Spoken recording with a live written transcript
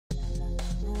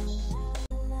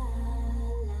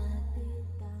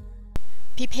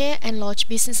Prepare and lodge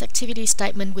business activity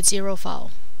statement with Xero file.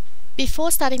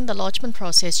 Before starting the lodgement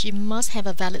process, you must have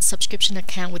a valid subscription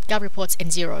account with GovReports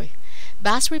and Xero.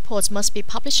 BAS reports must be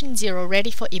published in Xero ready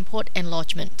for import and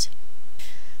lodgement.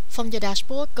 From your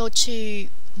dashboard, go to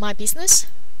My Business.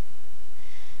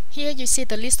 Here you see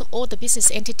the list of all the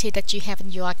business entities that you have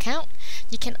in your account.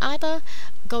 You can either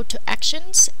go to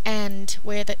Actions, and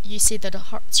where you see the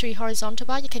three horizontal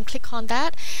bar, you can click on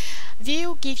that.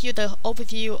 View gives you the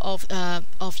overview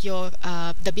of your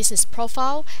the business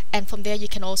profile, and from there you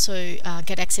can also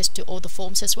get access to all the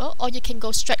forms as well. Or you can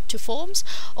go straight to Forms.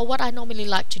 Or what I normally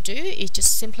like to do is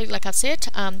just simply, like I said,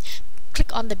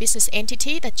 click on the business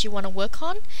entity that you want to work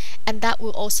on, and that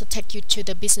will also take you to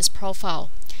the business profile.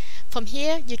 From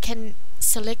here, you can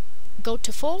go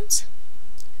to Forms,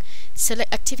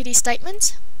 select Activity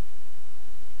Statements,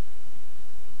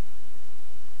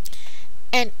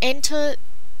 and enter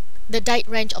the date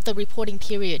range of the reporting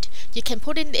period. You can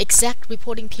put in the exact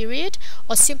reporting period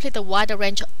or simply the wider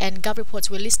range, and GovReports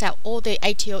will list out all the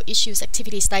ATO issues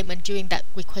activity statement during that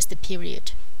requested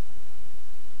period.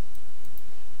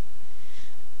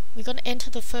 We're going to enter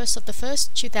the 1st of the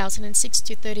 1st, 2006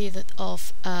 to 30th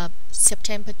of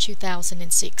September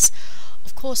 2006.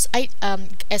 Of course,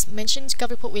 as mentioned,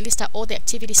 GovReport will list out all the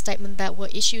activity statements that were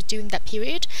issued during that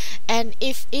period, and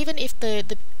even if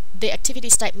the activity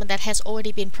statement that has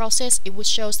already been processed, it will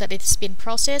show that it's been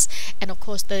processed, and of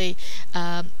course the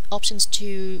options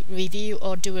to review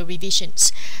or do a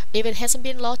revisions. If it hasn't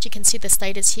been lodged, you can see the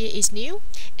status here is new,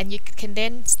 and you can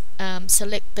then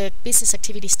select the business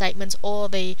activity statements or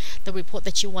the report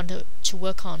that you want to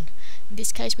work on. In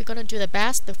this case, we're going to do the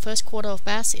BAS, the first quarter of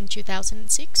BAS in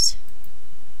 2006.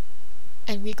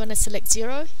 And we're going to select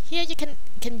Xero. Here you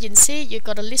can see you've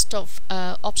got a list of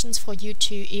options for you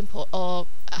to import or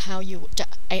how you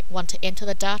want to enter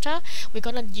the data. We're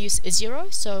going to use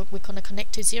Xero, so we're going to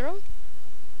connect to Xero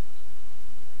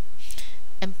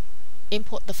and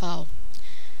import the file.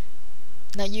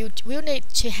 Now you will need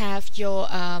to have your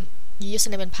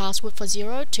username and password for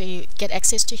Xero to get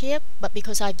access to here, but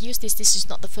because I've used this is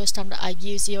not the first time that I've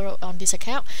used Xero on this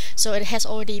account, so it has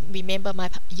already remembered my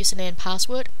username and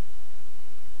password.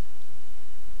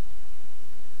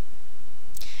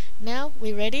 Now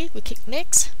we're ready, we click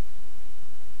Next.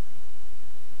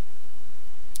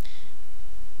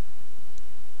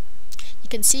 You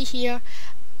can see here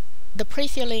the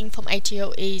pre-filling from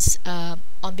ATO is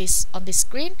on this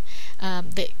screen.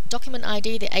 The document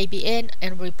ID, the ABN,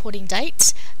 and reporting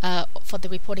dates for the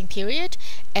reporting period,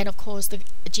 and of course the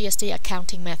GST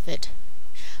accounting method.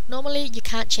 Normally you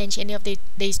can't change any of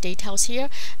these details here.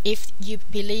 If you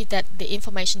believe that the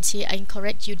information here are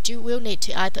incorrect, you will need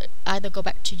to either go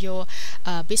back to your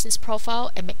business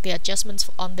profile and make the adjustments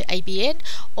on the ABN,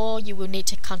 or you will need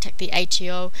to contact the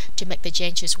ATO to make the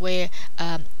changes where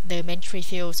the mandatory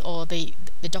fields or the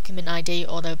document ID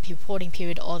or the reporting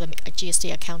period or the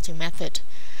GST accounting method.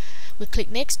 We click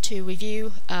Next to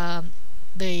review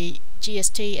the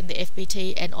GST and the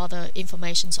FBT and other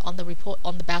informations on the report,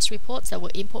 on the BAS reports that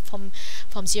were input from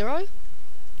Xero,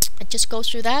 and just go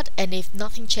through that. And if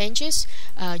nothing changes,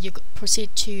 you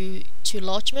proceed to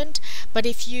lodgement. But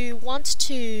if you want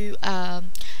to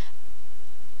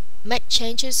make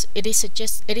changes, it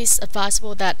is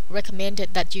advisable, that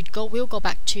recommended that you will go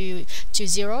back to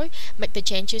Xero, make the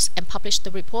changes and publish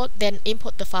the report, then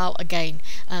import the file again,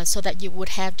 so that you would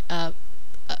have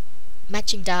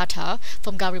matching data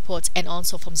from GovReports and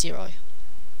also from Xero.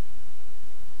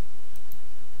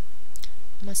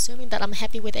 I'm assuming that I'm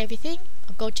happy with everything.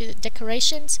 I'll go to the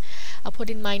decorations, I'll put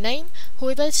in my name.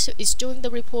 Whoever is doing the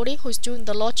reporting, who's doing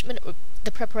the lodgement,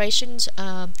 the preparations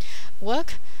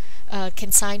work,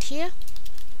 can sign here.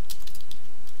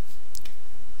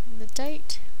 And the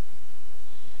date,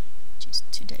 just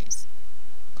 2 days.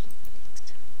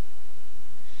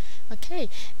 Okay,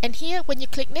 and here when you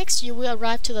click Next, you will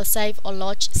arrive to the Save or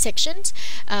Lodge sections.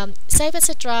 Save as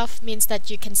a draft means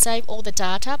that you can save all the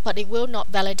data, but it will not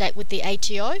validate with the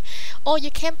ATO. Or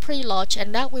you can pre-lodge,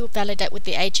 and that will validate with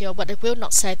the ATO, but it will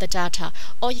not save the data.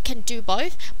 Or you can do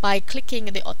both by clicking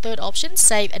the third option,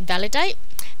 Save and Validate.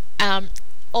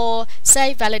 Or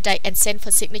save, validate, and send for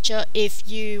signature if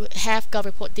you have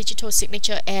GovReport digital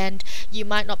signature and you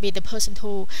might not be the person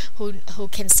who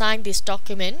can sign this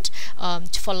document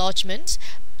for lodgement.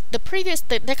 The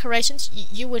declarations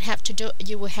you would have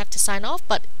to sign off,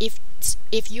 but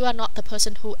if you are not the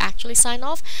person who actually sign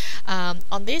off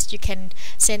on this, you can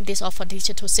send this off for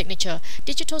digital signature.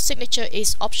 Digital signature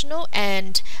is optional,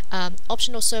 and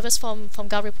optional service from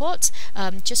GovReports.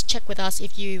 Just check with us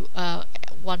if you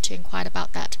want to inquire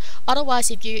about that.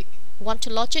 Otherwise, if you want to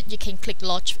lodge it, you can click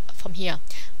Lodge from here.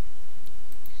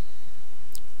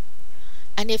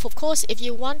 And if, of course, if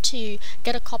you want to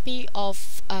get a copy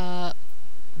of the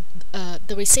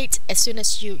receipt as soon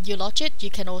as you lodge it, you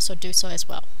can also do so as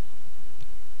well.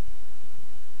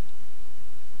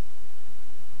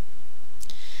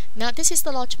 Now this is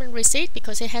the lodgement receipt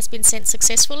because it has been sent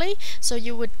successfully, so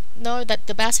you would know that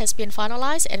the BAS has been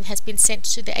finalized and has been sent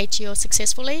to the ATO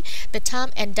successfully. The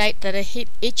time and date that it hit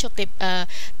each of the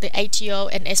ATO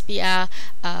and SBR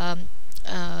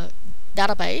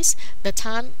database, the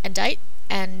time and date,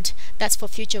 and that's for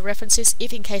future references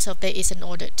if in case of there is an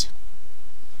audit.